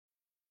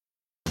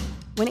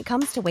When it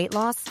comes to weight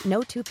loss,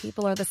 no two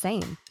people are the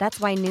same. That's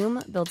why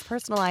Noom builds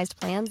personalized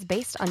plans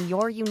based on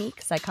your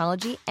unique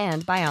psychology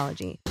and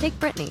biology. Take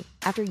Brittany.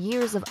 After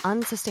years of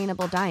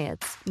unsustainable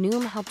diets,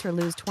 Noom helped her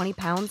lose 20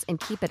 pounds and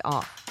keep it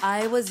off.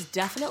 I was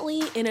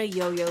definitely in a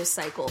yo-yo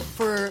cycle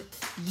for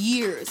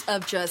years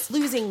of just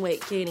losing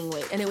weight, gaining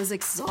weight, and it was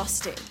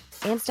exhausting.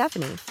 And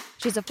Stephanie.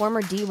 She's a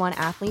former D1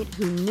 athlete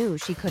who knew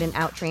she couldn't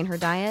outtrain her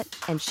diet,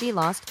 and she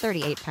lost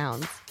 38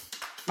 pounds.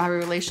 My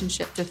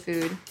relationship to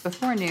food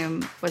before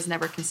Noom was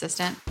never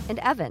consistent. And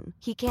Evan,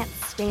 he can't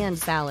stand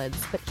salads,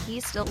 but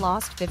he still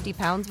lost 50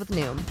 pounds with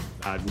Noom.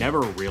 I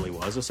never really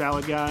was a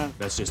salad guy.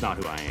 That's just not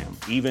who I am.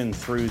 Even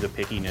through the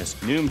pickiness,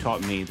 Noom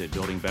taught me that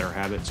building better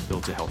habits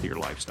builds a healthier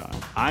lifestyle.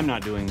 I'm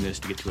not doing this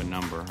to get to a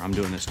number. I'm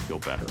doing this to feel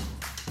better.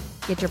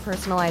 Get your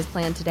personalized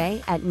plan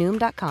today at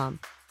Noom.com.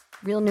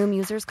 Real Noom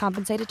users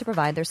compensated to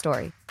provide their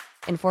story.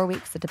 In 4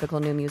 weeks, the typical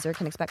Noom user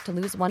can expect to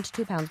lose 1 to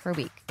 2 pounds per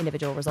week.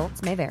 Individual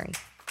results may vary.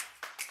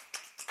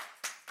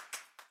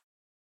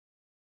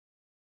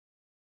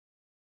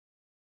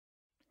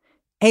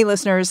 Hey,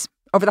 listeners.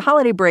 Over the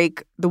holiday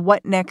break, the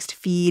What Next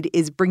feed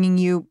is bringing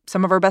you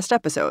some of our best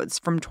episodes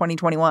from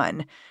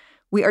 2021.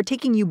 We are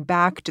taking you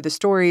back to the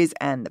stories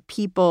and the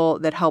people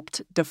that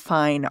helped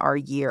define our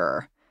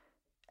year.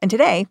 And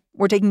today,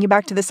 we're taking you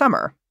back to the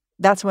summer.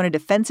 That's when a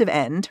defensive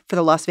end for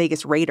the Las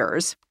Vegas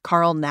Raiders,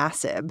 Carl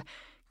Nassib,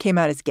 came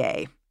out as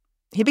gay.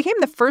 He became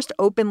the first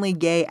openly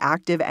gay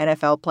active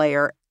NFL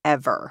player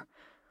ever.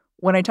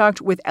 When I talked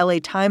with LA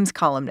Times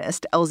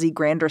columnist LZ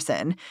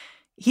Granderson,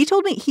 he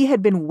told me he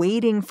had been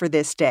waiting for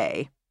this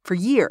day for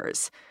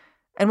years.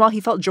 And while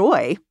he felt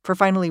joy for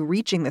finally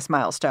reaching this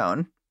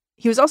milestone,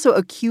 he was also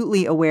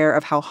acutely aware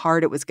of how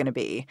hard it was going to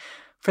be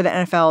for the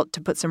NFL to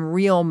put some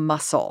real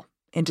muscle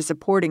into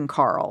supporting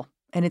Carl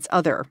and its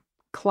other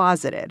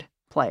closeted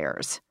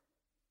players.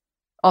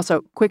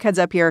 Also, quick heads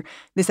up here,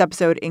 this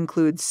episode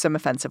includes some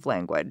offensive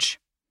language.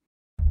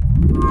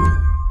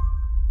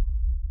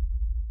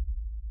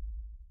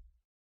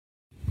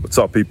 What's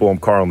up, people? I'm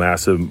Carl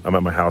Nassib. I'm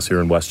at my house here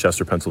in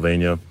Westchester,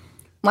 Pennsylvania.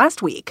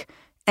 Last week,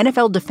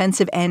 NFL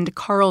defensive end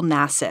Carl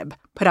Nassib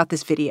put out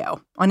this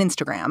video on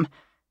Instagram.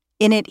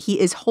 In it, he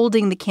is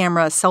holding the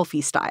camera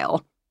selfie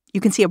style.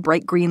 You can see a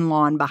bright green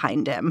lawn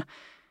behind him.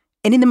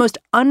 And in the most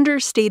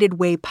understated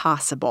way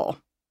possible,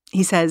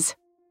 he says,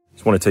 I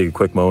just want to take a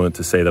quick moment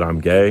to say that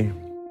I'm gay.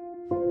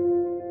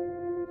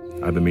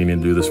 I've been meaning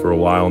to do this for a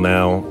while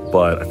now,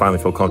 but I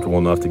finally feel comfortable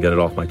enough to get it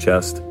off my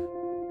chest.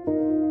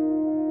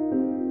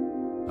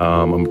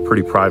 I'm a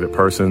pretty private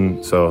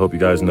person, so I hope you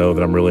guys know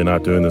that I'm really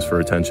not doing this for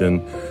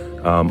attention.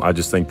 I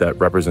just think that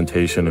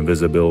representation and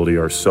visibility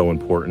are so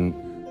important.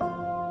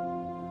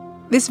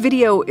 This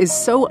video is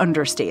so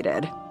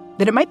understated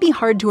that it might be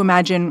hard to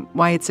imagine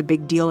why it's a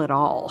big deal at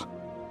all.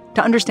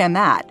 To understand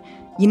that,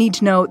 you need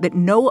to know that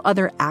no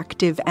other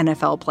active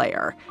NFL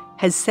player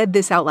has said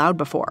this out loud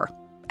before,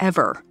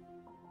 ever.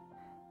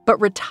 But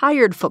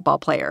retired football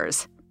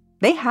players,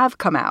 they have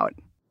come out.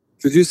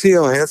 Did you see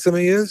how handsome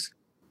he is?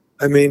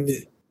 I mean,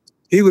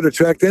 he would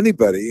attract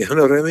anybody, you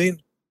know what I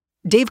mean?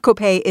 Dave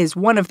Kopay is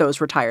one of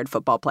those retired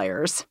football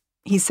players.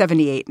 He's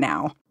 78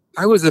 now.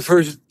 I was the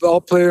first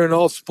ball player in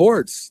all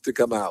sports to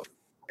come out.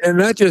 And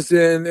not just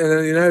in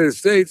the United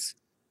States,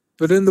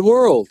 but in the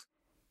world.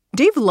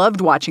 Dave loved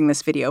watching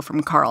this video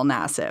from Carl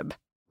Nassib.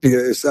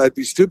 Yes, I'd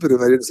be stupid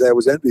if I didn't say I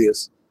was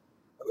envious.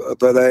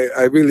 But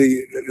I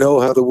really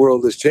know how the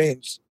world has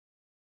changed.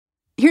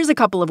 Here's a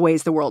couple of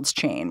ways the world's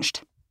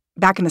changed.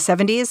 Back in the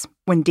 70s,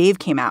 when Dave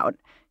came out,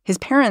 his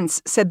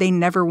parents said they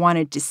never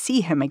wanted to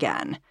see him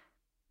again.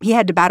 He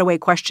had to bat away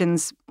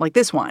questions like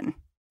this one.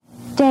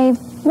 Dave,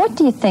 what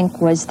do you think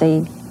was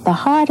the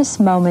hardest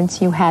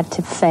moments you had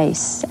to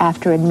face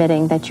after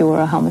admitting that you were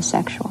a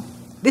homosexual?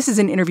 This is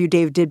an interview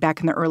Dave did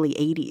back in the early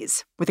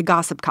 80s with a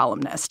gossip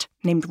columnist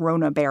named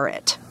Rona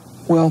Barrett.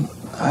 Well,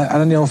 I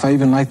don't know if I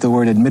even like the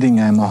word admitting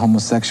I'm a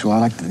homosexual. I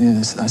like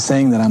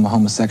saying that I'm a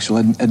homosexual.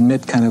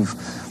 Admit kind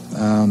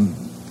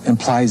of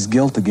implies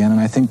guilt again, and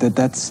I think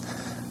that's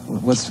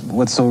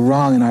what's so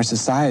wrong in our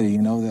society,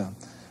 you know.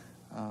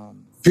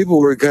 People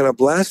were kind of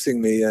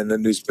blasting me in the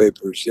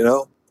newspapers, you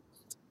know.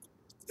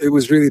 It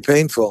was really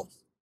painful.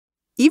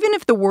 Even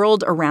if the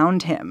world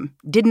around him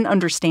didn't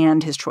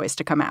understand his choice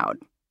to come out,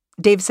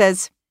 Dave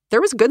says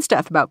there was good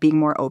stuff about being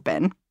more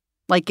open,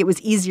 like it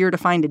was easier to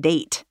find a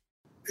date.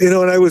 You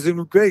know, and I was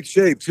in great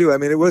shape, too. I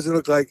mean, it wasn't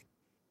look like,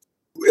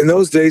 in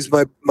those days,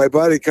 my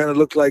body kind of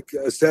looked like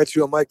a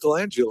statue of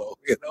Michelangelo,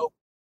 you know.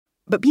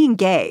 But being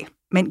gay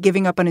meant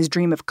giving up on his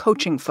dream of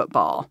coaching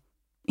football.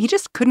 He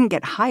just couldn't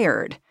get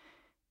hired.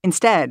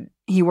 Instead,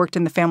 he worked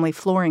in the family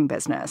flooring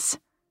business.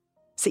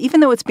 So even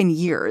though it's been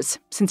years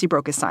since he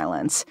broke his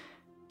silence,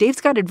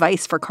 Dave's got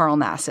advice for Carl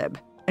Nassib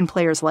and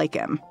players like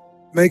him.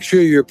 Make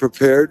sure you're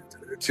prepared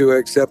to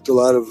accept a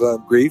lot of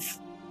grief.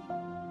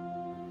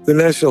 The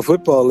National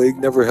Football League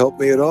never helped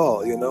me at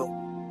all, you know.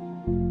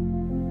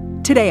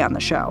 Today on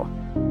the show,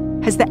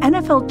 has the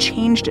NFL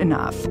changed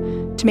enough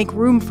to make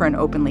room for an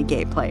openly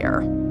gay player?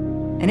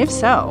 And if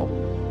so,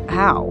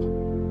 how?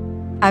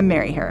 I'm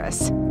Mary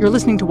Harris. You're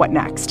listening to What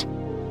Next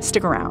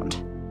Stick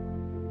around.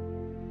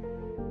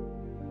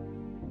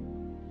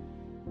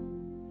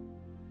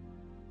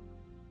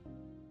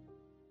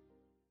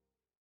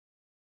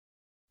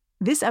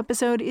 This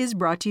episode is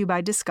brought to you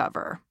by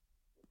Discover.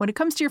 When it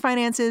comes to your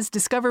finances,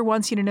 Discover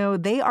wants you to know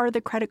they are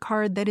the credit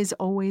card that is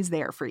always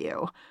there for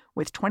you.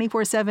 With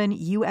 24/7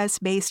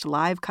 U.S.-based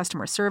live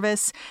customer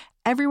service,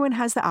 everyone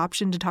has the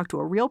option to talk to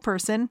a real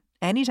person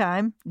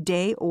anytime,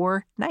 day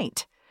or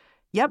night.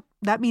 Yep,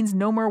 that means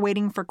no more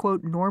waiting for,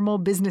 quote, normal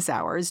business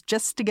hours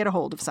just to get a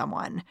hold of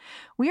someone.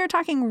 We are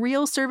talking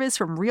real service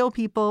from real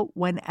people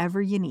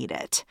whenever you need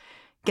it.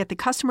 Get the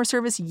customer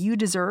service you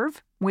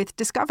deserve with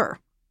Discover.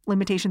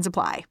 Limitations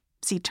apply.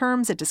 See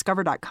terms at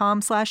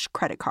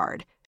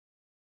discover.com/creditcard.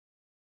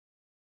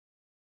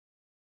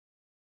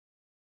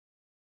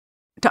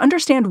 To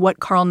understand what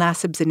Carl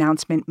Nassib's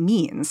announcement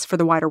means for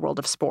the wider world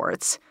of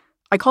sports,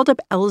 I called up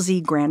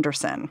LZ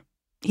Granderson.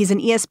 He's an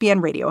ESPN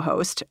radio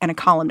host and a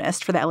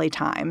columnist for the LA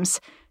Times,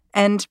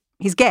 and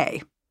he's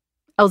gay.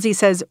 LZ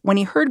says when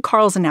he heard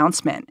Carl's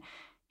announcement,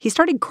 he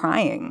started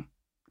crying,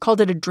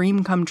 called it a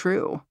dream come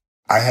true.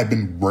 I had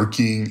been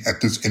working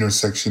at this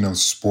intersection of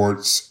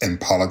sports and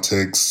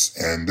politics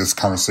and this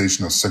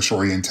conversation of sexual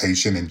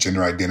orientation and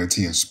gender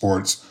identity in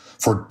sports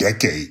for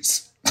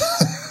decades.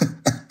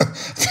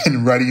 I've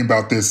been writing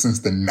about this since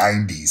the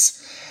 90s.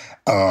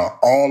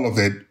 All of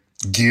it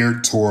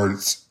geared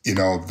towards,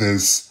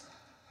 this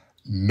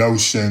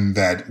notion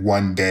that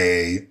one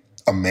day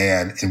a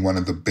man in one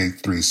of the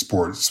big three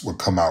sports would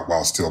come out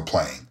while still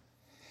playing.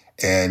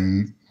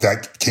 And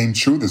that came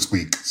true this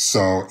week.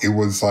 So it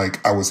was like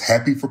I was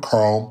happy for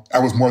Carl. I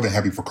was more than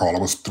happy for Carl. I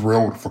was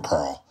thrilled for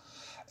Carl.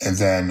 And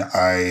then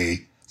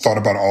I thought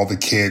about all the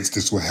kids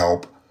this would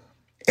help.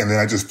 And then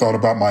I just thought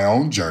about my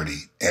own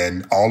journey.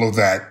 And all of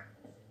that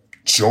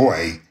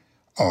joy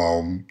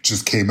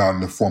just came out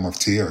in the form of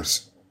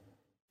tears.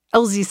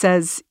 LZ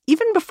says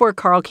even before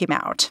Carl came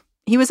out,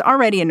 he was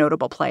already a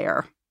notable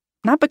player.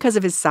 Not because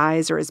of his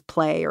size or his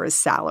play or his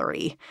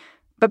salary,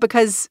 but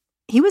because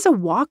he was a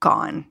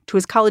walk-on to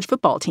his college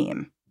football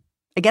team.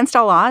 Against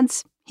all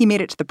odds, he made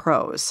it to the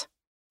pros.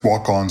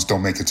 Walk-ons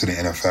don't make it to the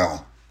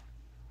NFL.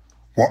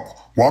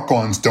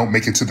 Walk-ons don't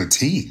make it to the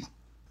team.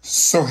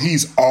 So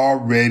he's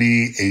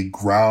already a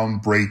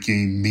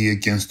groundbreaking, me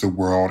against the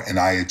world and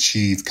I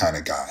achieve kind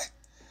of guy.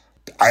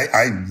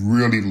 I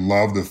really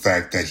love the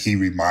fact that he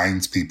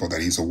reminds people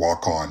that he's a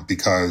walk-on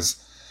because,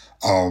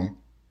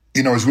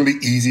 it's really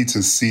easy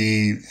to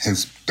see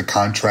the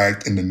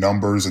contract and the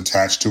numbers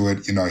attached to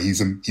it.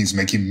 He's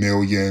making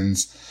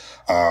millions.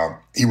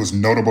 He was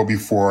notable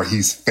before.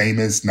 He's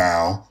famous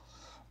now.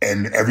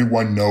 And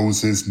everyone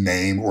knows his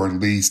name, or at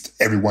least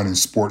everyone in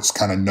sports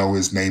kind of know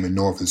his name and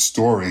know of his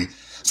story.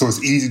 So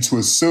it's easy to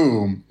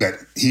assume that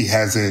he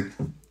has it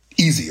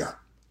easier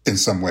in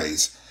some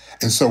ways.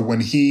 And so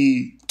when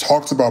he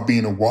talks about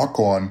being a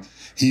walk-on,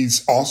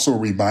 he's also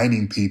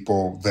reminding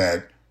people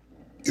that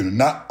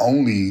not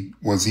only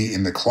was he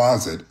in the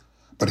closet,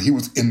 but he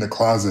was in the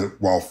closet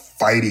while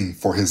fighting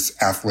for his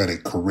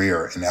athletic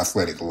career and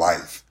athletic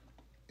life.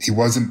 He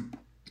wasn't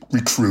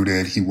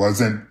recruited. He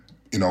wasn't,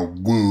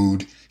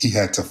 wooed. He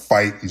had to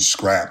fight and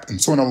scrap.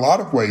 And so in a lot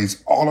of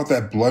ways, all of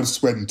that blood,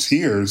 sweat, and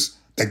tears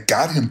that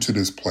got him to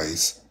this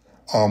place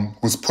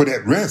was put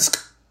at risk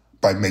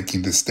by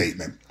making this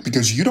statement,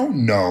 because you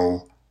don't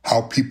know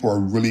how people are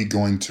really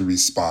going to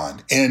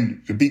respond.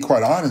 And to be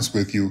quite honest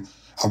with you,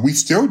 we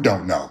still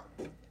don't know.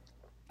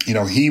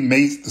 He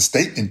made the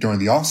statement during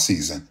the off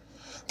season.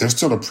 There's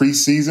still a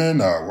preseason,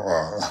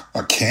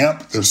 a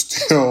camp. There's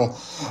still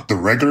the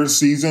regular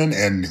season.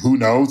 And who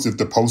knows if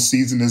the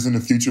postseason is in the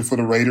future for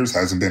the Raiders.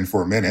 Hasn't been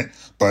for a minute,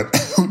 but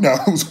who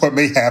knows what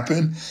may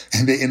happen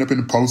and they end up in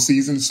the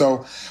postseason.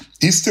 So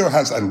he still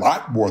has a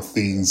lot more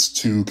things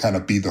to kind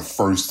of be the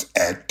first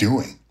at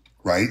doing,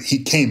 right?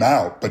 He came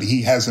out, but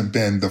he hasn't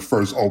been the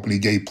first openly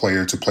gay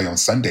player to play on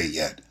Sunday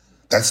yet.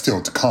 That's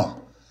still to come.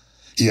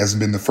 He hasn't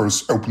been the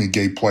first openly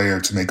gay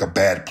player to make a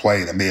bad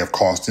play that may have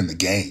cost him the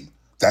game.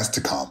 That's to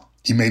come.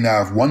 He may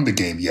not have won the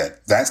game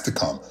yet. That's to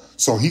come.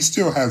 So he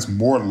still has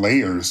more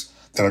layers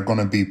that are going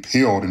to be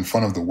peeled in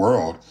front of the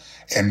world.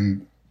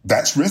 And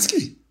that's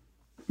risky.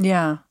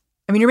 Yeah.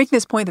 I mean, you're making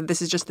this point that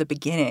this is just the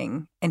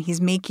beginning. And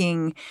he's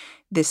making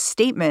this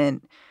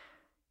statement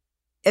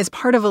as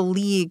part of a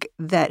league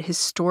that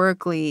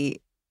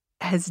historically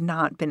has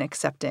not been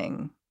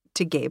accepting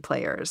to gay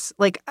players.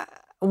 Like,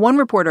 one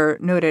reporter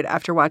noted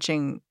after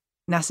watching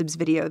Nassib's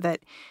video that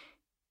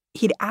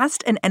he'd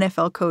asked an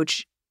NFL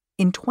coach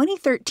in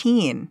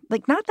 2013,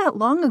 like not that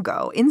long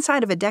ago,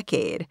 inside of a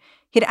decade,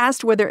 he'd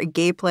asked whether a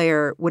gay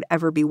player would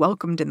ever be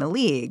welcomed in the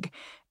league.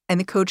 And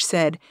the coach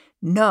said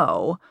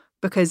no,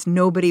 because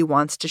nobody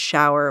wants to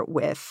shower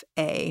with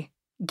a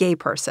gay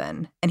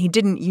person. And he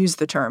didn't use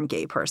the term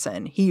gay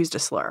person. He used a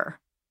slur.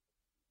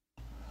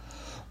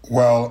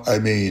 Well, I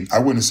mean, I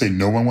wouldn't say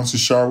no one wants to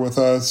shower with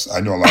us. I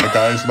know a lot of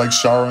guys like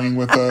showering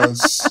with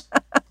us.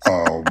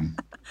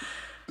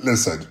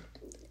 Listen,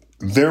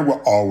 there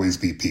will always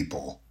be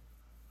people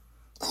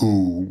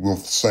who will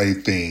say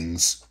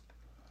things,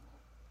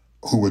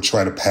 who would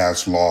try to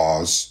pass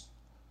laws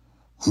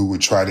who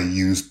would try to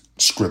use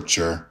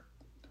scripture.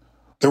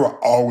 There will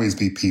always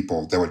be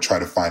people that would try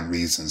to find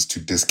reasons to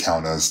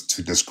discount us,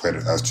 to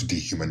discredit us, to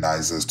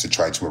dehumanize us, to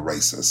try to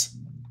erase us.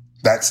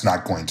 That's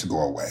not going to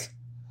go away.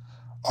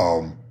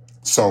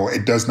 So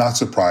it does not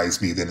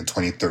surprise me that in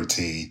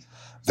 2013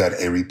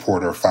 that a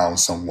reporter found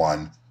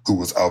someone who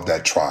was of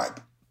that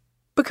tribe.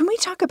 But can we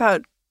talk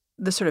about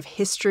the sort of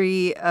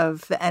history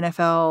of the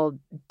NFL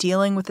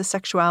dealing with the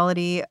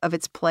sexuality of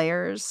its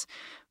players?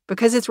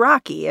 Because it's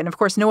rocky. And of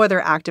course, no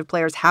other active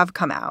players have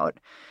come out,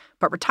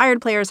 but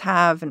retired players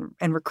have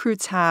and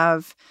recruits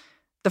have.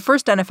 The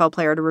first NFL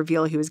player to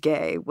reveal he was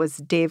gay was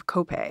Dave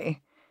Kopay.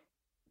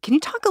 Can you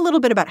talk a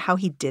little bit about how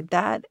he did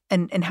that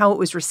and how it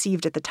was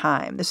received at the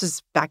time? This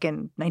was back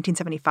in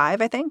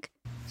 1975, I think.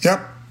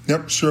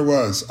 Yep, sure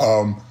was.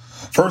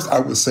 First, I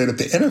would say that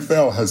the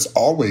NFL has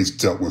always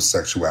dealt with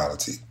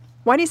sexuality.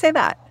 Why do you say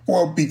that?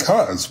 Well,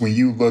 because when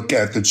you look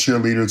at the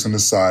cheerleaders on the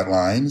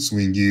sidelines,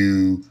 when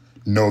you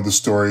know the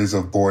stories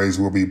of boys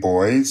will be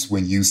boys,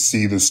 when you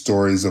see the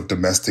stories of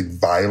domestic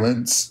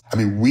violence, I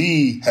mean,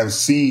 we have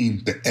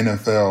seen the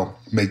NFL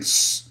make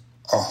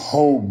a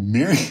whole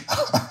myriad,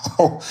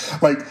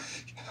 like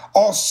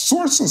all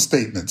sorts of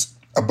statements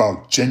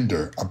about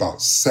gender,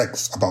 about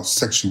sex, about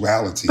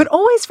sexuality. But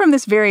always from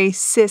this very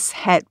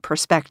cis-het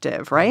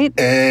perspective, right?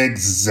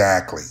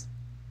 Exactly.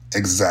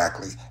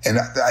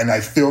 And I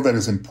feel that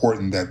it's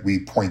important that we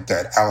point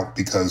that out,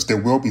 because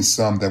there will be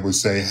some that would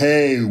say,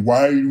 hey,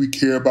 why do we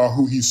care about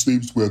who he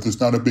sleeps with? It's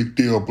not a big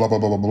deal, blah, blah,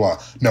 blah, blah,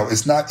 blah. No,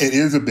 it's not. It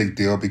is a big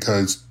deal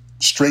because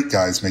straight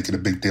guys make it a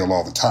big deal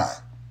all the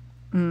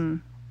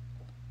time.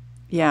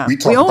 Yeah,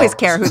 we always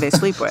care who they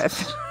sleep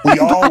with. We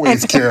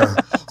always care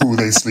who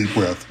they sleep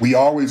with. We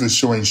always are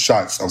showing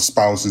shots of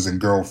spouses and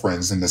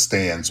girlfriends in the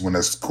stands when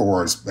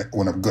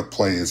a good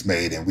play is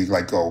made, and we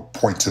go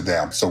point to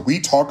them. So we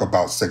talk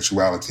about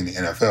sexuality in the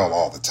NFL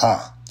all the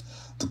time.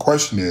 The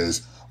question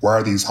is, why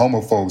are these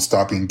homophobes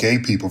stopping gay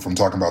people from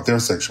talking about their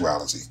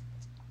sexuality?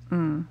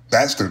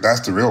 That's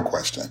the real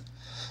question.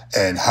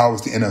 And how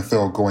is the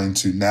NFL going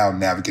to now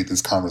navigate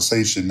this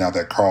conversation now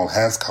that Carl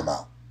has come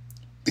out?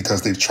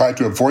 Because they've tried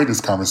to avoid this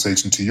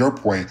conversation, to your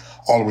point,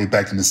 all the way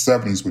back in the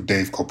 70s with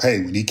Dave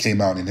Kopay when he came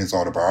out in his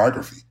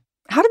autobiography.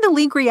 How did the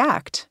league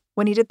react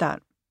when he did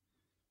that?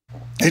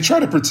 They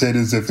tried to pretend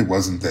as if it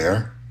wasn't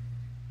there.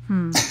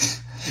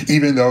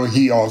 Even though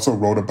he also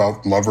wrote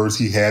about lovers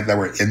he had that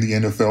were in the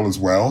NFL as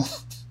well.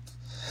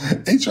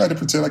 They tried to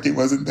pretend like it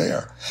wasn't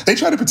there. They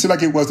tried to pretend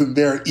like it wasn't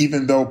there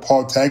even though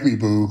Paul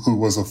Tagliabue, who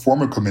was a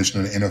former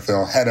commissioner of the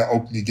NFL, had an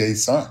openly gay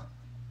son.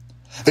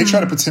 They try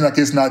to pretend like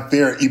it's not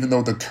there, even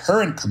though the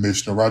current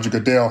commissioner, Roger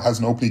Goodell, has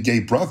an openly gay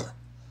brother.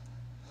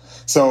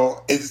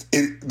 So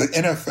the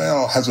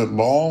NFL has a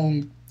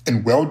long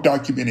and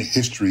well-documented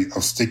history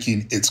of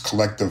sticking its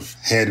collective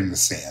head in the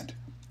sand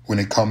when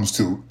it comes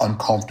to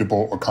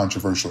uncomfortable or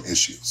controversial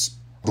issues.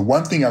 The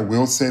one thing I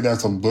will say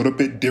that's a little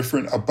bit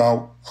different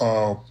about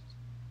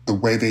the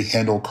way they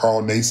handle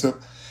Carl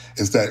Nassib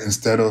is that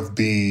instead of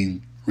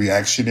being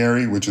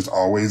reactionary, which has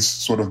always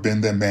sort of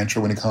been their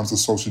mantra when it comes to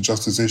social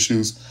justice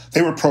issues,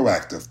 they were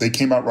proactive. They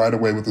came out right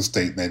away with a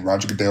statement.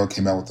 Roger Goodell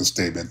came out with a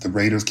statement. The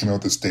Raiders came out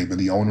with a statement.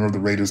 The owner of the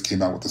Raiders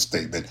came out with a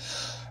statement.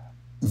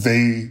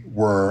 They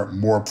were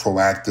more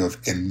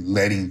proactive in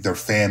letting their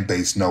fan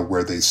base know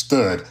where they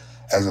stood,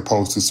 as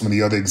opposed to some of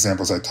the other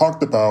examples I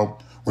talked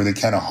about, where they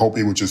kind of hope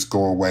it would just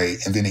go away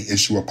and then they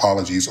issue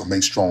apologies or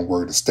make strong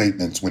worded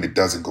statements when it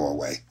doesn't go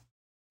away.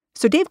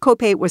 So Dave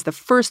Kopay was the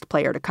first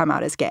player to come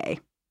out as gay.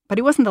 But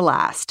he wasn't the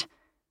last.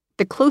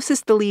 The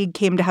closest the league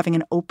came to having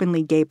an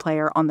openly gay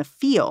player on the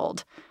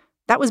field,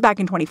 that was back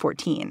in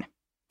 2014.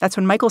 That's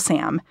when Michael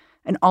Sam,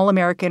 an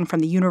All-American from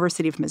the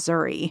University of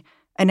Missouri,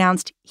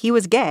 announced he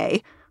was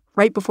gay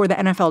right before the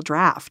NFL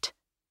draft.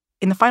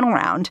 In the final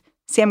round,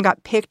 Sam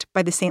got picked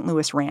by the St.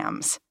 Louis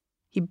Rams.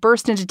 He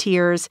burst into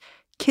tears,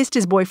 kissed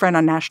his boyfriend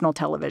on national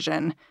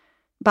television.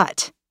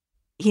 But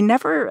he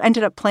never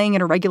ended up playing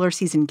in a regular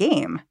season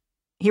game.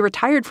 He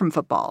retired from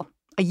football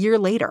a year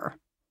later.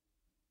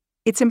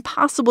 It's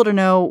impossible to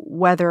know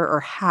whether or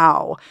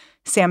how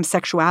Sam's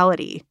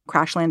sexuality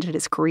crash-landed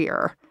his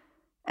career.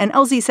 And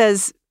LZ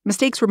says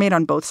mistakes were made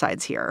on both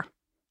sides here.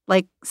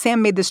 Like,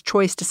 Sam made this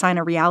choice to sign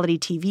a reality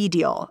TV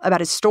deal about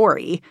his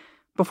story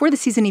before the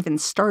season even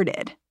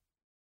started.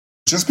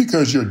 Just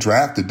because you're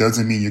drafted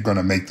doesn't mean you're going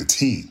to make the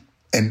team.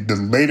 And the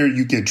later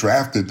you get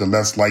drafted, the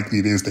less likely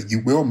it is that you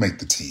will make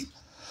the team.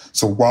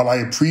 So while I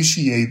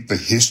appreciate the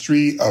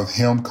history of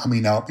him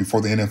coming out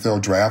before the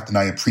NFL draft, and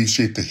I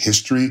appreciate the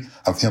history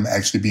of him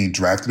actually being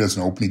drafted as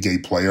an openly gay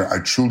player,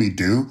 I truly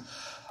do,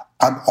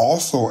 I'm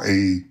also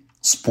a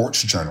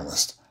sports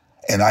journalist,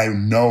 and I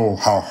know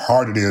how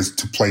hard it is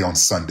to play on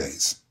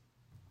Sundays.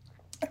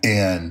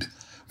 And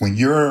when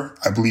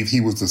I believe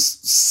he was the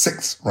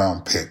 6th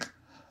round pick,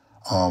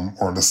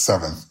 or the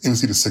 7th, it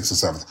was either 6th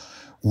or 7th.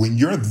 When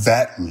you're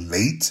that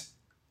late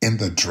in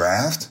the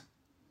draft,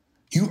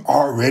 you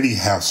already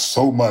have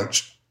so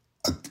much,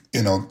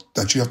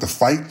 that you have to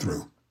fight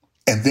through.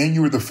 And then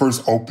you were the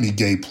first openly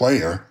gay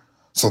player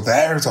So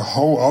there's a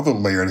whole other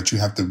layer that you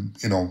have to,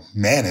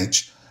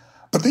 manage.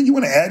 But then you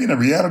want to add in a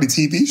reality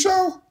TV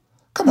show?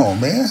 Come on,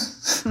 man.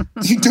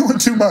 You're doing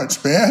too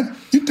much, man.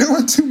 You're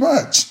doing too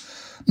much.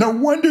 No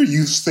wonder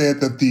you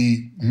said that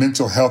the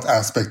mental health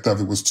aspect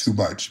of it was too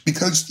much,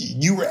 because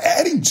you were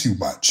adding too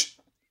much.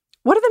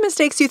 What are the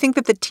mistakes you think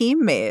that the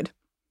team made?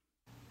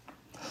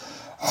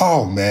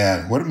 Oh,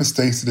 man. What are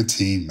mistakes that the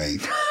team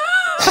made?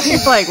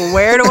 You're like,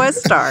 where do I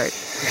start?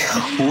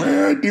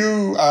 Where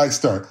do I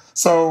start?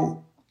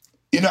 So,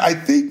 I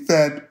think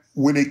that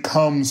when it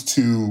comes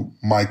to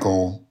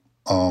Michael,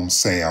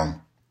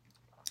 Sam,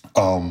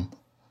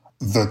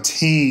 the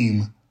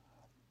team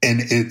in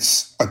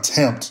its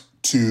attempt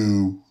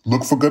to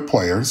look for good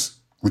players,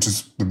 which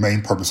is the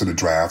main purpose of the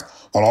draft,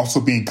 while also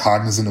being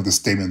cognizant of the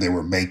statement they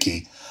were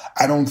making,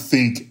 I don't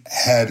think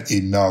had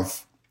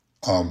enough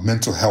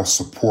mental health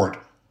support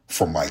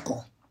for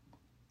Michael.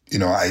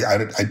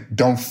 I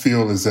don't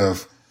feel as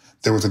if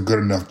there was a good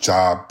enough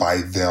job by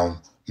them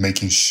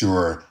making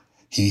sure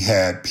he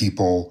had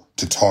people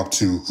to talk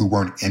to who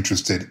weren't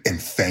interested in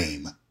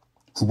fame,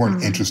 who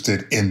weren't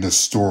interested in the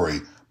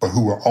story, but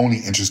who were only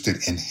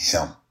interested in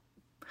him.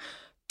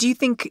 Do you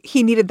think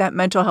he needed that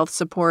mental health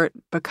support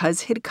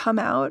because he'd come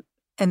out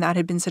and that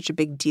had been such a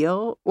big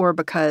deal, or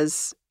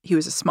because he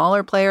was a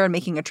smaller player and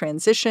making a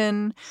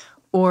transition,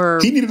 or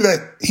he needed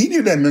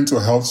that mental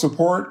health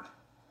support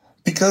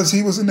because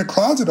he was in the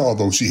closet all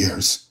those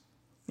years.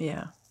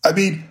 Yeah. I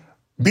mean,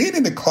 being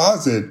in the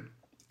closet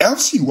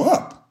F's you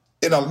up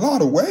in a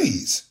lot of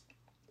ways.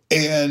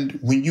 And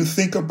when you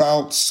think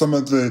about some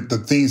of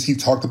the things he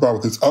talked about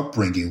with his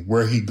upbringing,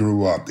 where he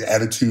grew up, the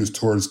attitudes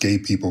towards gay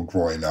people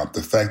growing up,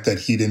 the fact that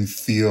he didn't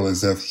feel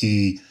as if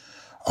he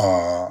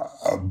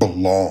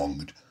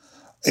belonged.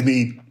 I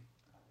mean,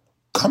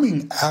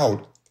 coming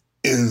out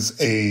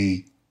is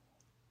a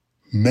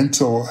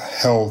mental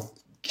health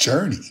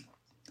journey.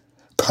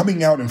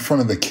 Coming out in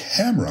front of the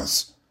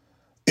cameras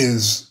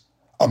is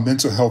a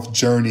mental health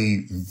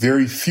journey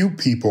very few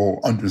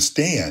people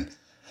understand.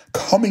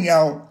 Coming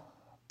out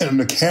in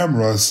the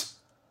cameras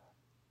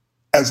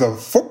as a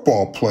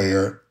football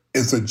player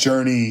is a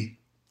journey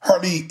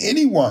hardly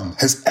anyone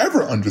has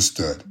ever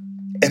understood.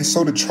 And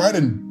so to try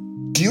to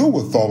deal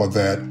with all of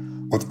that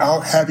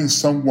without having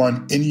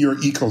someone in your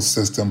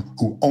ecosystem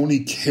who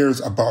only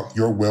cares about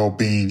your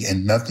well-being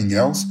and nothing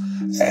else,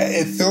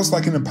 it feels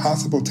like an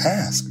impossible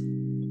task.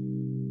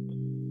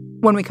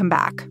 When we come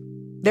back,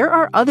 there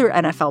are other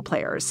NFL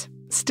players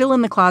still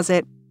in the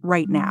closet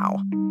right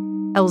now.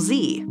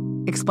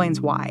 LZ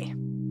explains why.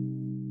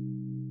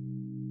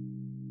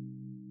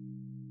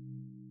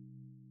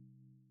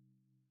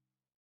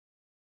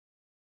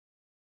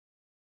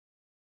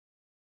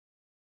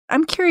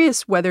 I'm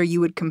curious whether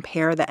you would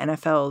compare the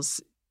NFL's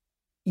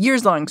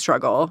years-long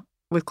struggle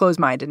with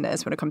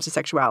closed-mindedness when it comes to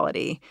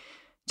sexuality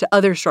to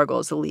other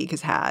struggles the league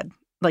has had,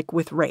 like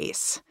with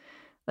race.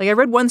 Like, I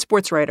read one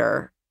sports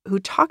writer who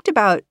talked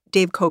about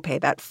Dave Kopay,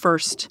 that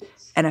first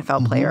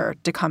NFL player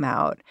to come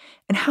out,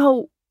 and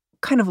how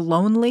kind of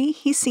lonely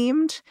he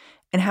seemed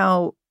and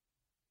how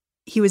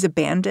he was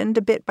abandoned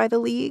a bit by the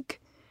league.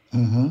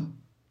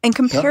 And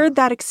compared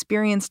that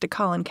experience to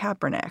Colin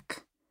Kaepernick,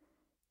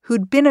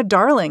 who'd been a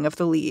darling of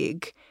the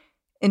league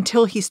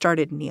until he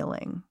started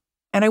kneeling.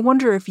 And I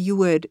wonder if you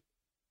would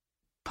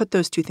put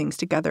those two things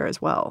together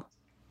as well.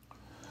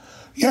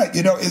 Yeah,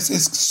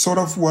 it's sort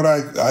of what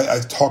I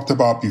talked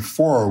about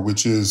before,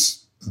 which is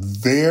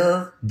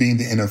their being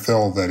the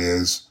NFL, that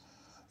is,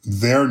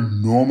 their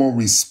normal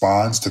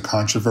response to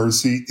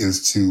controversy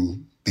is to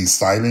be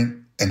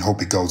silent and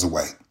hope it goes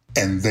away.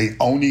 And they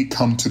only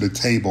come to the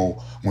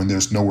table when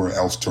there's nowhere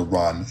else to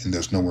run and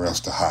there's nowhere else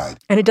to hide.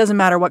 And it doesn't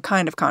matter what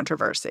kind of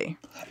controversy.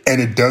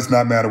 And it does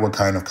not matter what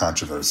kind of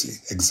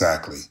controversy.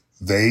 Exactly.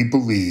 They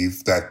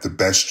believe that the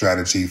best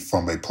strategy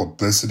from a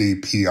publicity,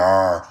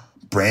 PR,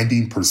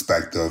 branding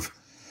perspective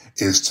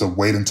is to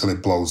wait until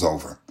it blows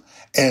over.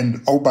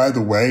 And, oh, by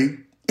the way,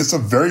 it's a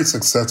very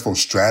successful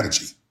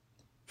strategy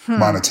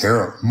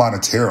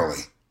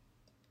monetarily.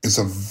 It's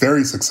a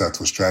very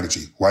successful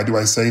strategy. Why do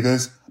I say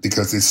this?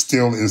 Because it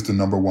still is the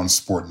number one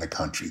sport in the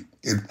country.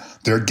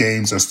 Their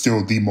games are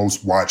still the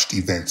most watched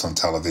events on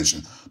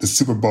television. The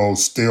Super Bowl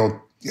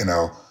still,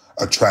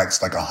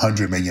 attracts like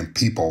 100 million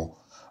people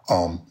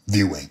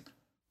viewing.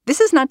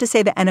 This is not to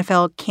say the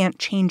NFL can't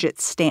change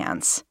its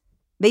stance.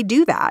 They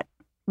do that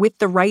with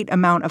the right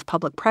amount of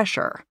public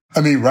pressure.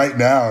 I mean, right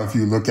now, if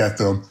you look at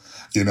them,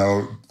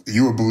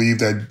 you would believe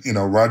that,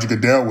 Roger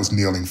Goodell was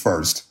kneeling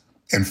first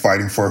and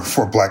fighting for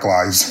Black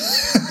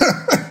lives.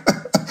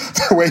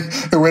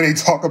 the way they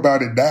talk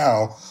about it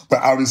now. But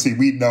obviously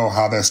we know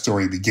how that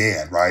story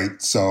began,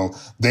 right? So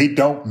they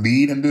don't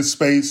lead in this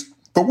space.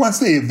 But once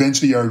they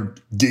eventually are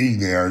getting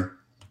there,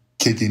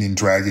 kicking and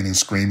dragging and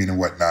screaming and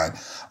whatnot,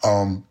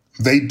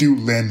 they do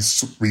lend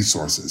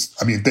resources.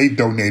 I mean, they've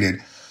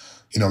donated,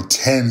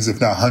 tens, if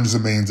not hundreds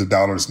of millions of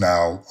dollars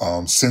now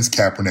since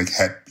Kaepernick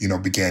had,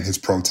 began his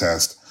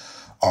protest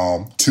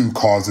to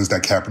causes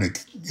that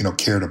Kaepernick,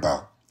 cared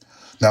about.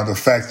 Now, the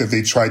fact that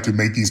they tried to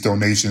make these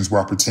donations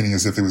while pretending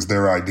as if it was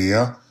their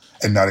idea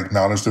and not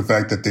acknowledge the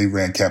fact that they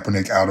ran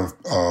Kaepernick out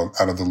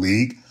of the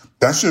league.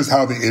 That's just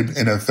how the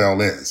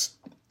NFL is.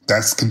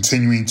 That's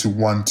continuing to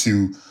want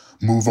to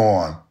move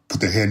on,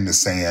 put their head in the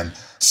sand,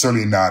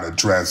 certainly not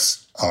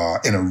address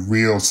in a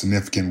real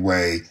significant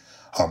way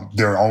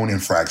their own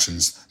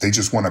infractions. They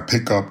just want to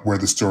pick up where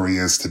the story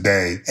is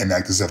today and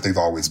act as if they've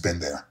always been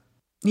there.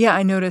 Yeah,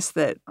 I noticed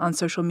that on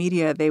social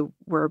media, they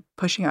were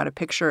pushing out a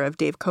picture of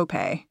Dave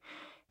Kopay.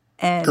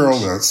 And girl,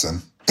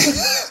 listen.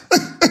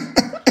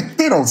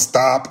 They don't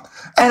stop.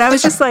 And I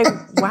was just like,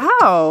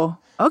 wow,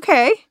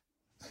 okay.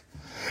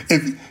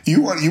 If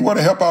you want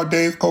to help out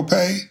Dave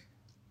Kopay,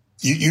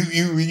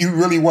 you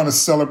really want to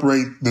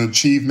celebrate the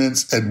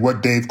achievements and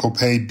what Dave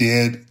Kopay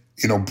did,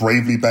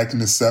 bravely back in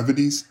the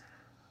 70s,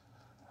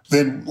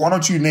 then why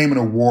don't you name an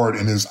award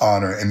in his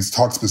honor and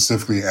talk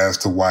specifically as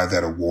to why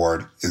that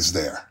award is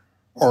there?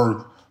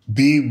 Or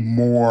be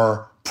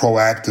more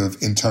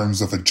proactive in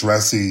terms of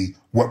addressing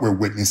what we're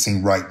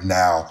witnessing right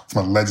now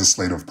from a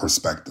legislative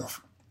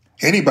perspective.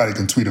 Anybody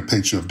can tweet a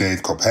picture of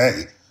Dave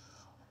Kopay.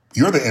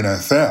 You're the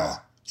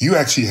NFL. You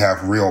actually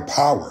have real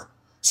power.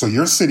 So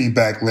you're sitting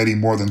back letting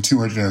more than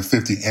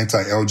 250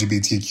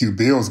 anti-LGBTQ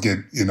bills get,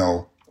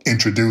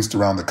 introduced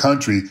around the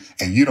country,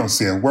 and you don't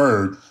say a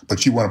word,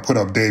 but you want to put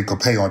up Dave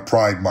Kopay on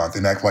Pride Month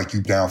and act like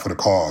you down for the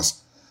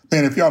cause.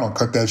 Man, if y'all don't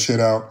cut that shit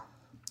out,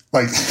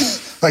 like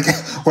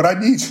what I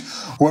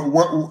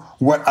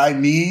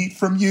need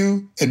from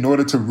you in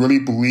order to really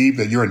believe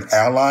that you're an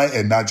ally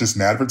and not just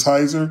an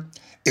advertiser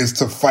is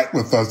to fight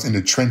with us in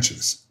the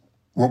trenches.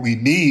 What we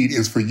need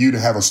is for you to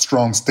have a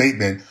strong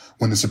statement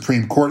when the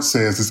Supreme Court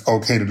says it's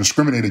okay to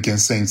discriminate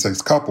against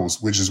same-sex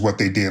couples, which is what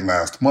they did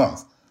last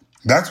month.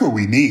 That's what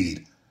we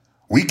need.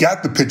 We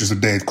got the pictures of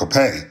Dave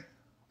Kopay.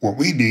 What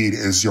we need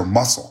is your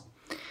muscle.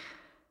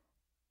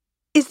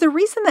 Is the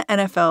reason the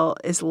NFL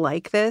is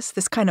like this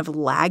kind of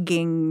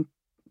lagging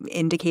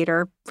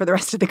indicator for the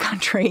rest of the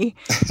country,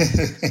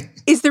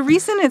 is the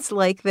reason it's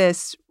like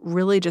this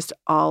really just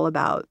all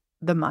about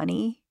the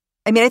money?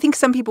 I mean, I think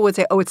some people would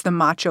say, oh, it's the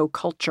macho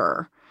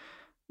culture.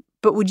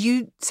 But would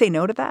you say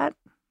no to that?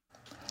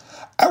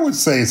 I would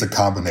say it's a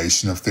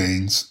combination of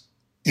things.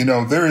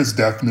 There is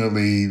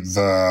definitely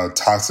the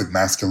toxic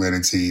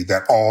masculinity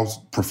that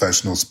all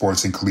professional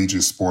sports and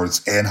collegiate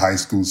sports and high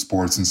school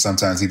sports and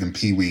sometimes even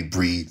Pee-wee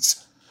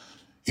breeds.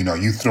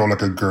 You throw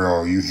like a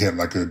girl, you hit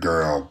like a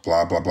girl,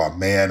 blah, blah, blah,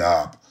 man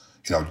up,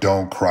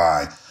 don't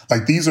cry.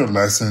 Like these are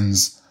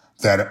lessons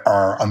that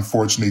are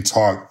unfortunately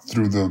taught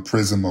through the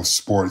prism of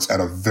sports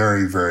at a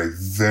very, very,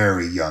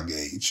 very young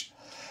age.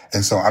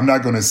 And so I'm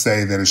not going to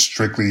say that it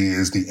strictly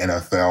is the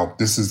NFL.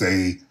 This is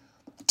a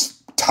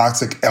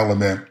toxic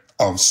element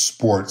of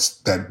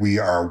sports that we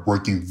are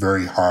working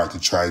very hard to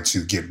try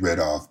to get rid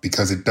of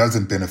because it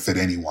doesn't benefit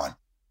anyone.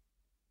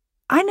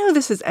 I know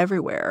this is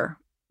everywhere,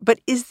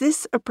 but is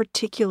this a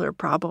particular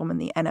problem in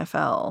the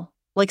NFL?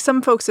 Like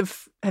some folks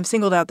have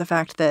singled out the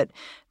fact that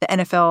the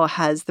NFL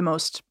has the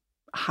most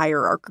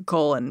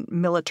hierarchical and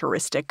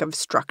militaristic of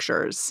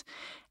structures,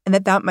 and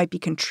that might be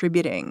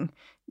contributing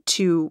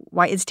to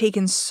why it's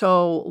taken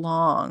so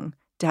long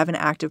to have an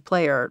active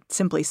player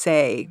simply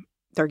say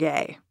they're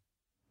gay.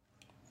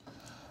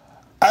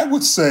 I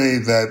would say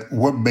that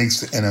what makes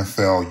the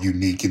NFL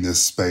unique in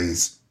this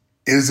space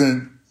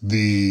isn't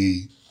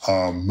the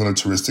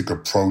militaristic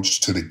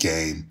approach to the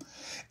game.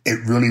 It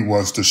really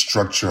was the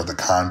structure of the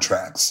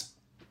contracts.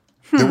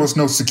 There was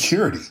no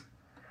security.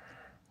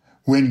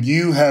 When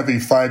you have a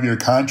 5-year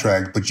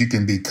contract, but you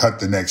can be cut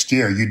the next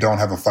year, you don't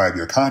have a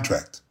 5-year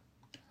contract.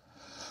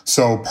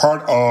 So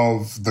part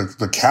of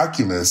the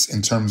calculus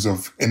in terms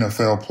of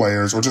NFL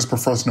players or just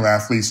professional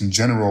athletes in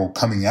general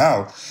coming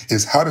out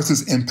is how does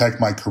this impact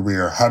my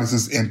career? How does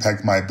this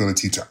impact my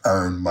ability to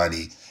earn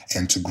money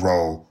and to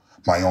grow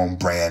my own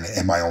brand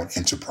and my own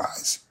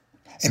enterprise?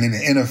 And in the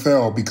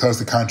NFL, because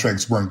the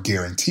contracts weren't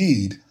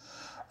guaranteed,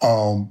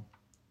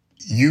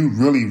 you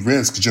really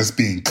risk just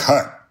being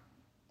cut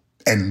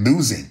and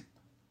losing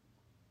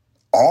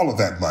all of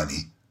that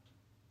money,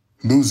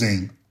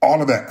 losing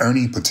all of that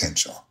earning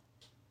potential.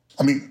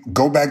 I mean,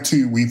 go back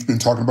to, we've been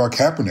talking about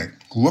Kaepernick.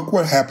 Look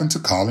what happened to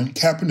Colin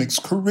Kaepernick's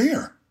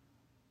career.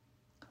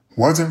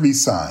 Wasn't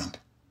re-signed.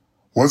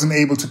 Wasn't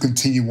able to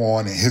continue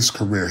on in his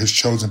career, his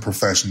chosen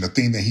profession, the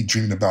thing that he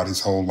dreamed about his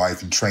whole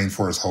life and trained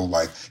for his whole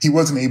life. He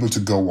wasn't able to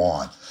go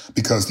on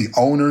because the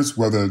owners,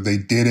 whether they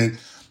did it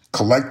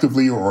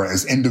collectively or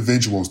as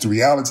individuals, the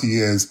reality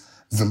is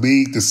the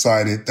league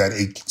decided that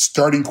a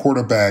starting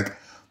quarterback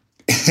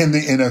in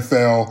the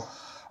NFL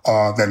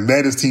that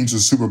led his team to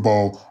the Super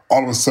Bowl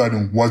all of a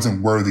sudden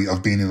wasn't worthy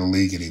of being in the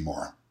league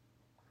anymore.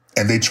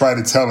 And they tried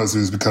to tell us it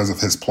was because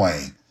of his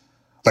playing.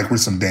 Like we're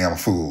some damn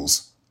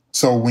fools.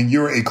 So when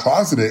you're a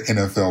closeted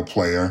NFL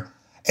player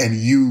and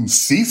you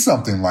see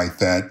something like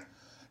that,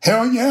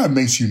 hell yeah, it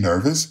makes you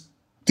nervous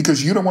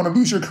because you don't want to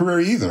lose your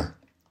career either.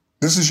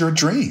 This is your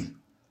dream.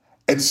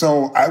 And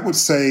so I would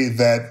say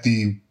that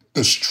the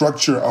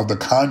structure of the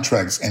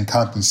contracts and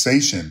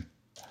compensation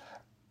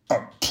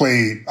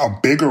played a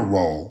bigger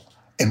role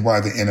and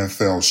why the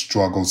NFL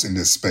struggles in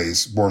this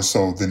space more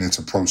so than its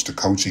approach to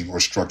coaching or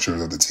structure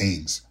of the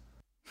teams.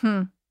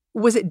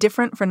 Was it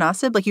different for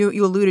Nassib? Like you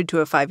alluded to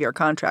a 5-year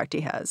contract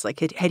he has. Like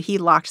had he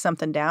locked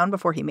something down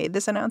before he made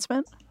this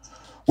announcement?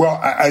 Well,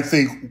 I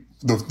think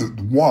the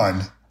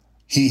one,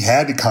 he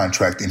had the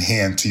contract in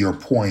hand, to your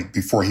point,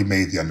 before he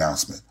made the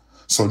announcement.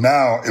 So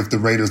now if the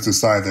Raiders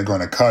decide they're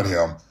going to cut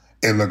him,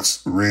 it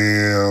looks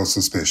real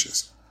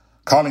suspicious.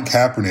 Colin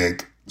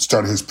Kaepernick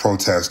started his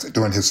protest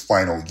during his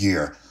final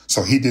year,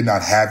 so he did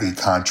not have a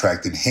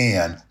contract in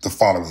hand the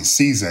following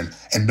season,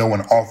 and no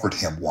one offered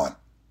him one.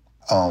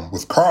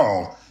 With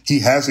Carl, he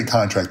has a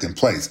contract in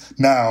place.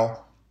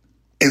 Now,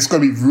 it's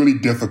going to be really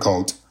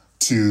difficult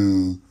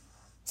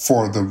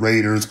for the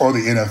Raiders or the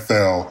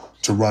NFL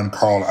to run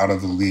Carl out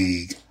of the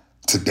league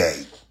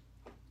today,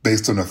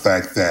 based on the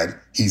fact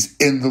that he's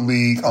in the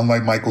league.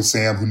 Unlike Michael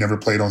Sam, who never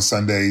played on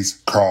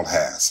Sundays, Carl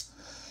has.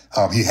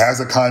 He has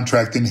a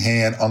contract in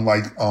hand,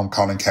 unlike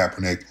Colin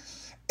Kaepernick.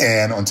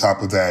 And on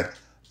top of that,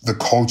 the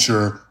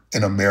culture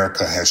in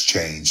America has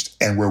changed,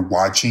 and we're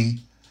watching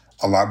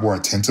a lot more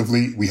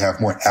attentively. We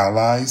have more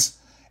allies,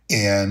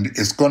 and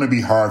it's going to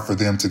be hard for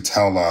them to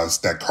tell us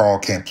that Carl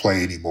can't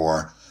play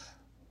anymore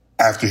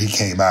after he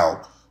came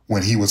out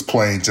when he was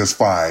playing just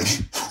fine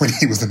when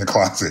he was in the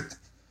closet.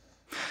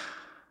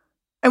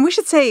 And we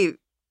should say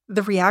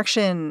the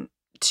reaction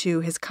to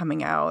his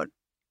coming out,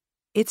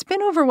 it's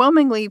been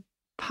overwhelmingly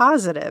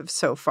positive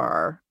so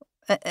far.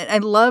 I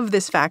love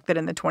this fact that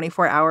in the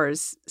 24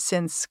 hours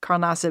since Carl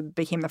Nassib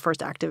became the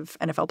first active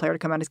NFL player to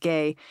come out as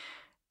gay,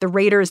 the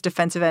Raiders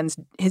defensive ends,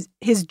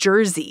 his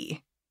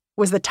jersey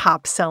was the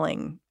top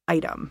selling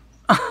item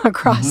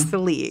across the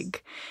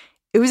league.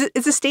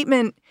 It's a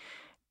statement.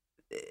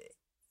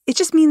 It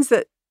just means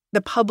that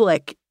the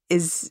public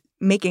is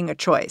making a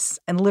choice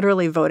and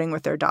literally voting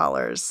with their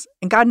dollars.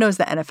 And God knows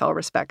the NFL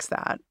respects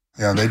that.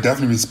 Yeah, they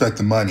definitely respect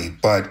the money.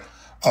 But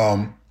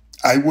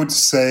I would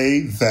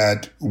say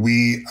that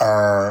we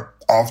are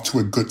off to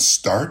a good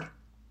start,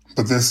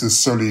 but this is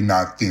certainly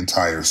not the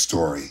entire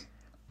story.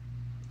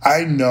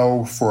 I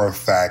know for a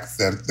fact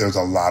that there's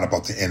a lot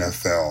about the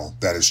NFL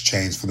that has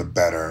changed for the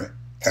better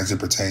as it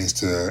pertains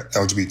to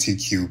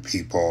LGBTQ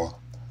people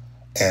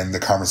and the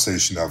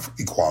conversation of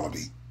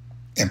equality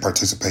and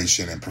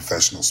participation in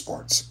professional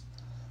sports.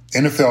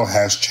 NFL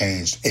has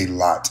changed a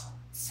lot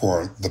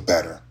for the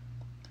better.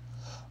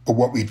 But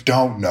what we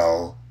don't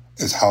know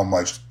is how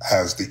much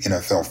has the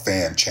NFL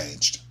fan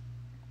changed.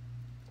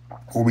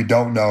 What we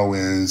don't know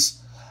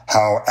is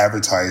how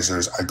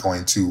advertisers are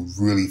going to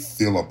really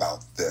feel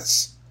about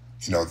this.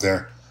 You know,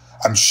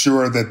 I'm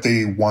sure that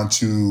they want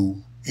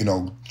to,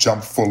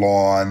 jump full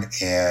on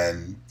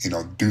and,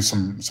 do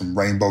some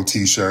rainbow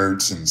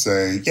T-shirts and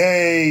say,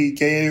 yay,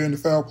 gay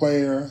NFL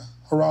player,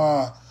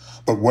 hurrah.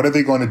 But what are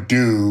they going to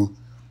do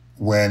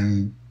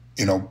when,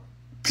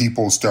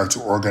 people start to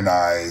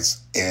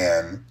organize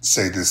and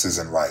say this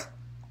isn't right?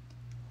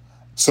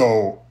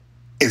 So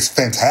it's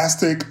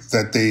fantastic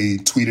that they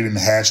tweeted and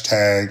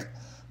hashtag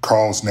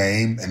Carl's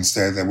name and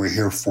said that we're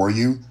here for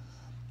you.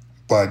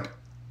 But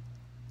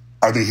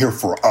are they here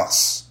for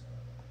us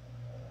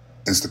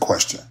is the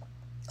question.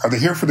 Are they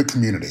here for the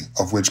community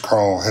of which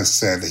Carl has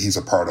said that he's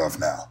a part of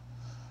now?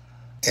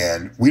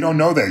 And we don't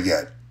know that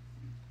yet.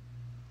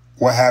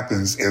 What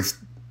happens if,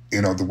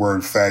 the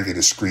word faggot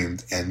is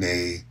screamed in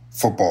a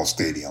football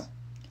stadium?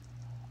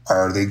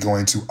 Are they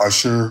going to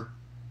usher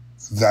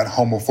that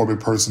homophobic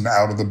person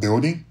out of the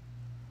building?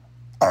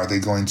 Are they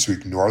going to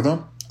ignore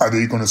them? Are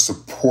they going to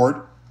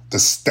support the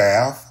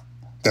staff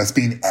that's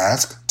being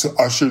asked to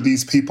usher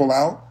these people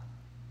out?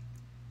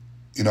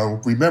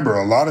 Remember,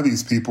 a lot of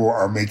these people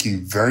are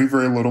making very,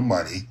 very little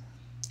money,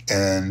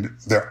 and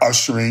they're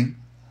ushering,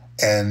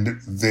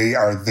 and they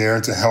are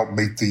there to help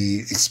make the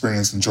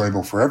experience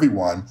enjoyable for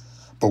everyone.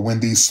 But when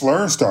these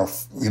slurs start,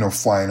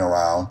 flying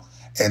around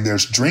and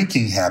there's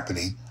drinking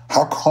happening,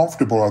 how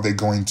comfortable are they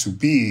going to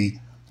be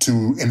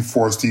to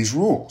enforce these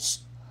rules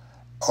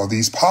or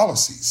these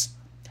policies?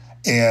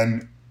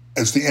 And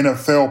is the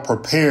NFL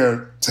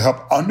prepared to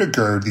help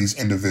undergird these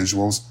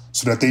individuals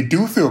so that they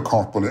do feel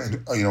comfortable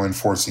in,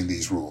 enforcing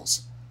these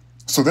rules?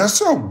 So there's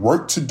still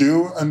work to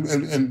do,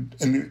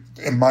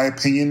 in my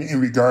opinion, in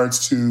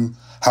regards to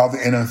how the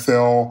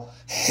NFL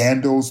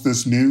handles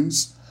this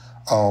news.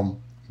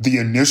 The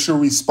initial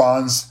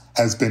response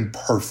has been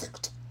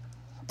perfect,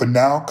 but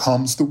now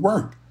comes the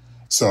work.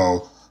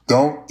 So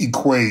don't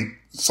equate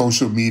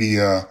social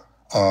media,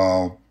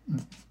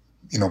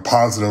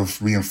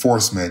 positive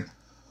reinforcement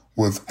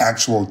with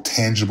actual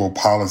tangible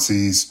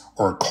policies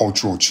or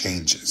cultural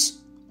changes.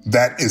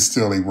 That is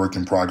still a work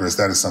in progress.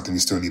 That is something we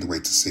still need to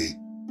wait to see.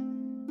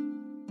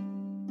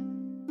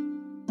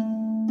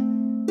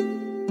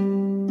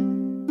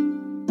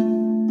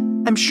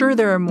 I'm sure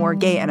there are more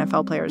gay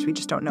NFL players we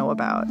just don't know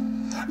about.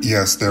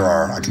 Yes, there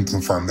are. I can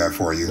confirm that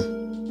for you.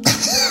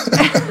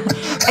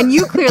 And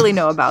you clearly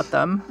know about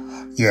them.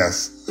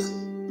 Yes.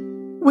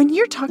 When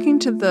you're talking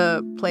to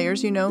the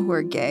players who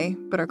are gay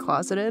but are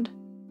closeted,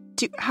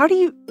 do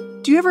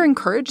you ever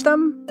encourage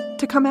them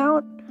to come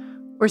out?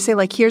 Or say,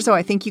 here's how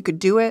I think you could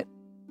do it?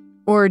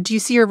 Or do you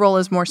see your role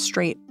as more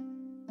straight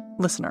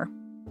listener?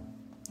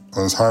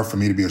 Well, it's hard for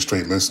me to be a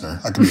straight listener.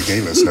 I can be a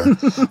gay listener.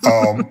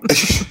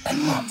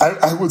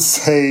 I would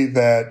say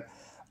that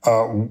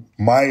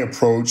my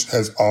approach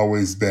has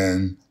always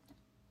been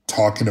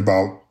talking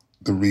about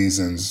the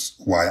reasons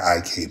why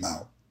I came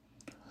out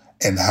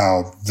and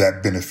how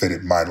that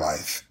benefited my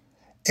life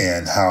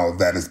and how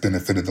that has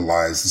benefited the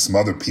lives of some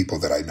other people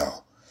that I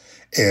know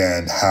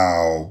and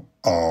how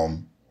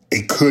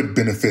it could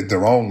benefit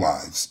their own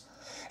lives.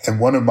 And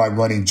one of my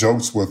running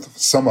jokes with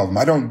some of them,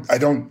 I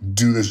don't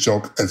do this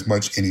joke as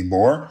much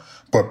anymore,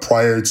 but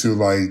prior to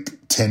like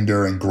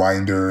Tinder and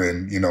Grindr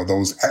and,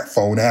 those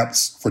phone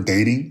apps for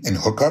dating and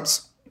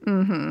hookups,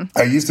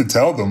 I used to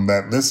tell them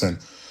that, listen,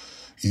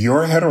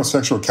 your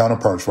heterosexual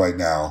counterparts right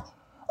now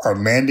are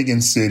landing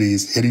in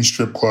cities, hitting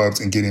strip clubs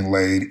and getting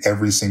laid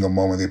every single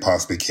moment they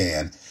possibly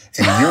can.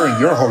 And you're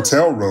in your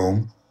hotel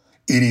room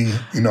eating,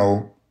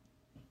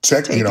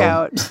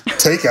 takeout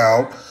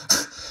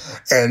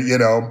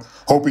and,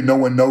 hoping no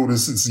one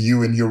notices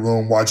you in your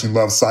room watching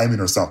Love, Simon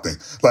or something.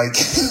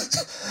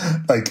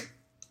 Like,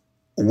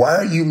 why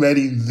are you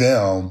letting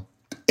them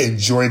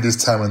enjoy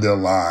this time in their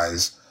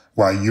lives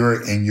while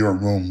you're in your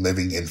room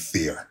living in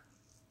fear?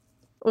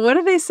 What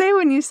do they say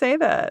when you say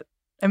that?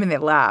 I mean, they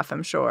laugh,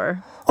 I'm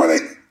sure. Well,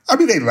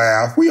 they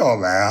laugh. We all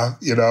laugh,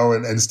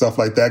 and stuff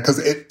like that.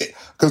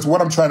 Because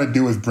what I'm trying to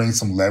do is bring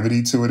some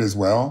levity to it as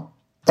well.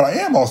 But I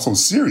am also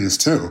serious,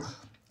 too.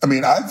 I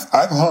mean, I've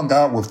hung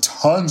out with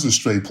tons of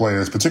straight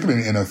players,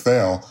 particularly in the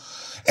NFL,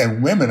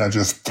 and women are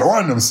just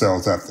throwing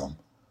themselves at them,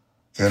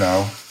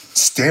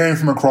 staring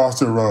from across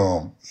the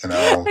room,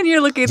 And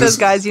you're looking at those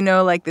guys,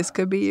 like, this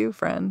could be you,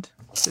 friend.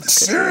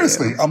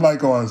 Seriously. I'm like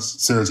going,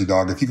 seriously,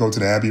 dog, if you go to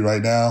the Abbey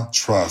right now,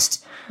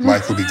 trust,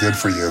 life will be good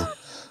for you.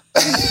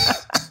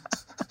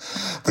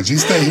 But you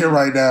stay here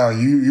right now,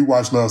 you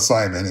watch Love,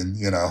 Simon, and,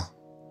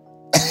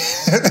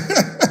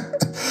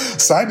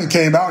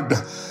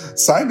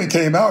 Simon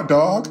came out,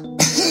 dog.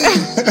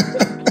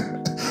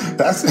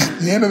 That's at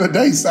the end of the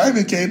day.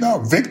 Simon came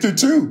out. Victor,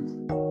 too.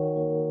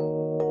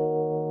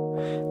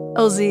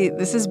 LZ,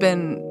 this has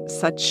been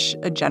such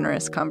a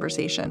generous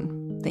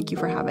conversation. Thank you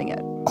for having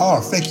it. Oh,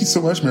 thank you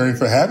so much, Mary,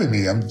 for having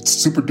me. I'm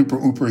super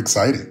duper uber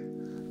excited.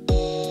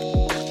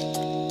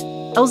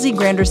 LZ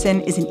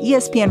Granderson is an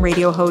ESPN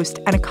radio host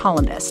and a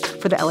columnist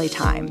for the LA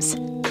Times.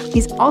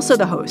 He's also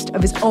the host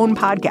of his own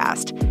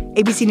podcast,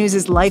 ABC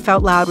News' Life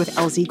Out Loud with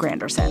LZ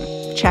Granderson.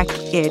 Check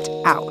it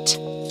out.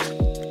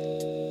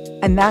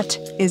 And that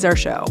is our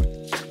show.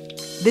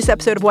 This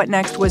episode of What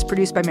Next was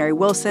produced by Mary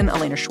Wilson,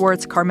 Elena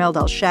Schwartz, Carmel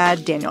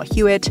Delshad, Daniel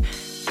Hewitt,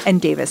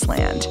 and Davis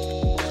Land.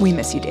 We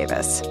miss you,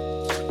 Davis.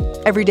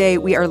 Every day,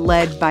 we are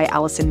led by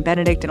Allison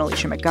Benedict and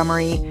Alicia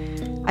Montgomery.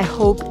 I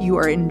hope you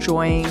are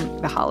enjoying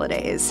the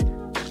holidays.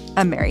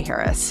 I'm Mary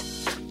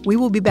Harris. We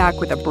will be back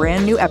with a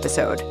brand new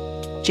episode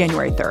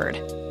January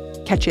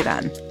 3rd. Catch you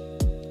then.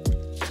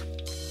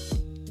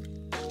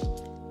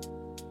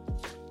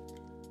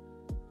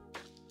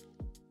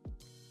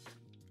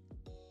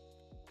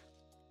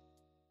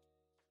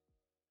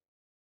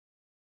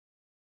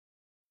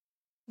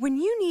 When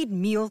you need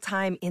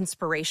mealtime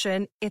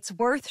inspiration, it's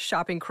worth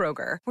shopping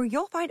Kroger, where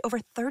you'll find over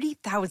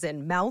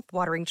 30,000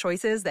 mouth-watering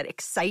choices that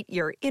excite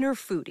your inner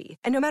foodie.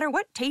 And no matter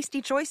what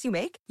tasty choice you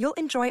make, you'll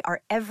enjoy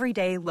our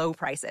everyday low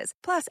prices,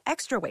 plus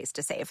extra ways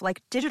to save,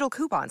 like digital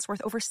coupons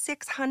worth over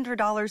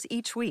 $600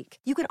 each week.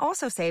 You can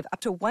also save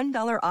up to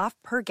 $1 off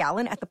per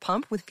gallon at the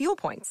pump with fuel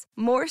points.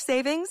 More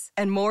savings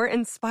and more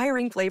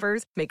inspiring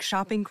flavors make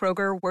shopping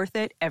Kroger worth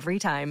it every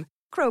time.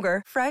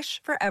 Kroger,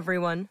 fresh for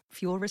everyone.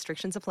 Fuel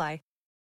restrictions apply.